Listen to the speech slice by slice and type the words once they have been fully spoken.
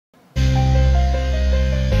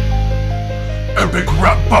epic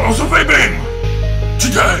rap battles of vaping!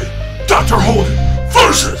 Today, Dr. Holden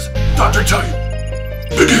versus Dr. Tight.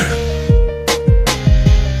 Begin!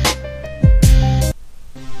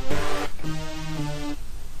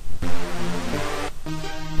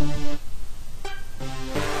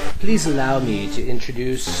 Please allow me to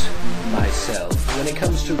introduce myself. When it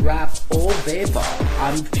comes to rap or vapor,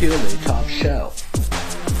 I'm purely top shelf.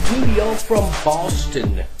 You're from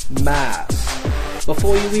Boston, Mass.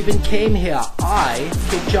 Before you even came here, I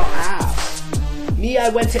kicked your ass. Me, I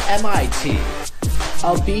went to MIT.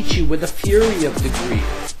 I'll beat you with a fury of degree.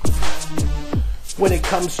 When it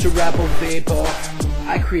comes to rap or vapor,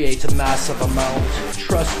 I create a massive amount.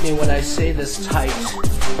 Trust me when I say this tight,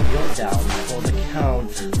 you're down for the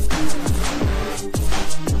count.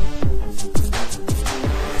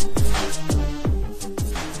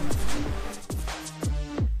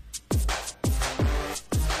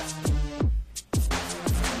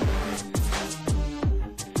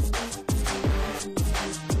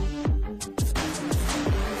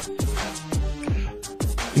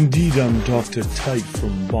 Indeed, I'm Dr. Tight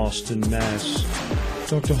from Boston, Mass.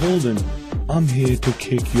 Dr. Holden, I'm here to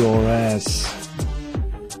kick your ass.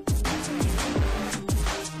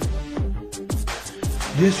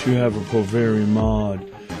 Yes, you have a Poveri mod,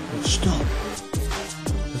 but stop.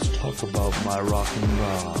 Let's talk about my rock and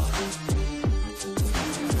roll.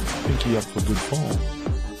 Pinky up for good form.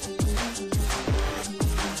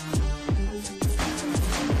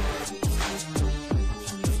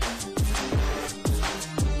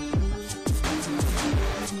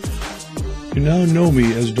 You now know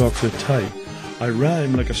me as Dr. Tight. I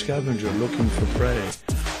rhyme like a scavenger looking for prey.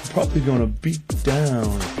 I'm probably gonna beat down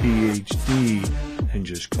a PhD and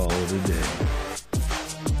just call it a day.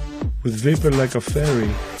 With vapor like a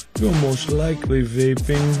fairy, you're most likely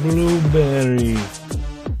vaping blueberry.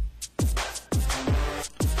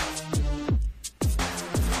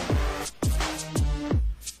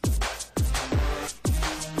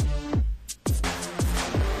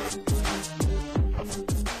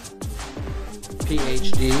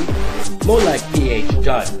 PhD, more like PH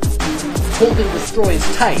done. Holden destroys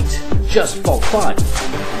Tight, just for fun.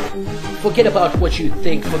 Forget about what you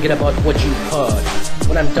think, forget about what you've heard.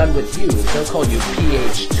 When I'm done with you, they'll call you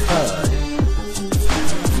PH Turd.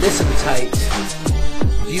 Listen, Tight,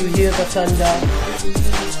 do you hear the thunder?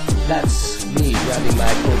 That's me grabbing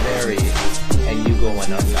my Poveri and you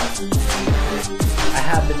going under. I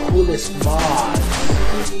have the coolest mods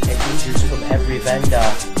and features from every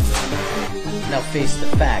vendor. Now face the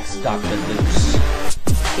facts, Dr. Loose.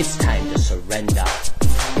 It's time to surrender.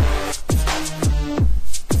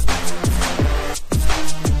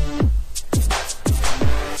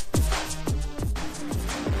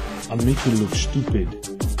 I'll make you look stupid,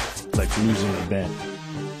 like losing a bet.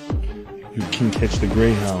 You can catch the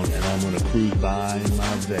Greyhound and I'm gonna cruise by in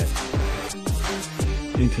my vet.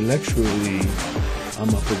 Intellectually,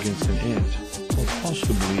 I'm up against an ant, or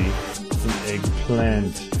possibly an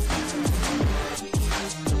eggplant.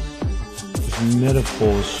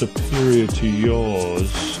 Metaphors superior to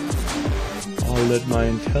yours, I'll let my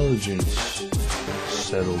intelligence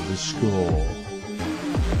settle the score.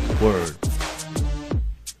 Word.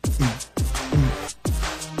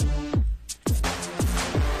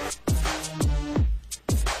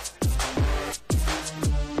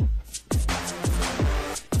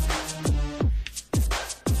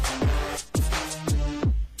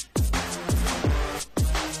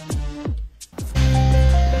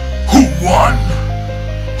 Won?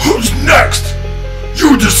 Who's next?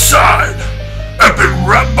 You decide! Epic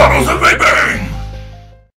rap battles of vaping!